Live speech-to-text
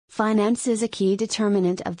Finance is a key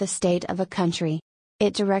determinant of the state of a country.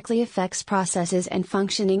 It directly affects processes and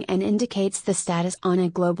functioning and indicates the status on a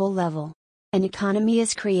global level. An economy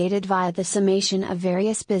is created via the summation of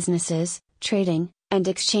various businesses, trading, and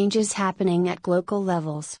exchanges happening at local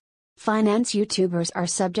levels. Finance YouTubers are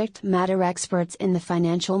subject matter experts in the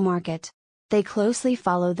financial market. They closely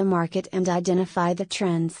follow the market and identify the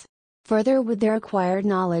trends. Further, with their acquired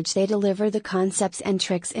knowledge, they deliver the concepts and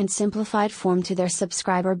tricks in simplified form to their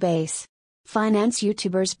subscriber base. Finance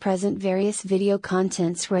YouTubers present various video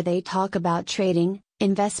contents where they talk about trading,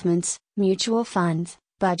 investments, mutual funds,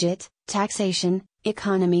 budget, taxation,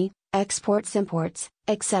 economy, exports-imports,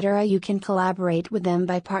 etc. You can collaborate with them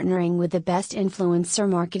by partnering with the best influencer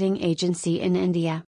marketing agency in India.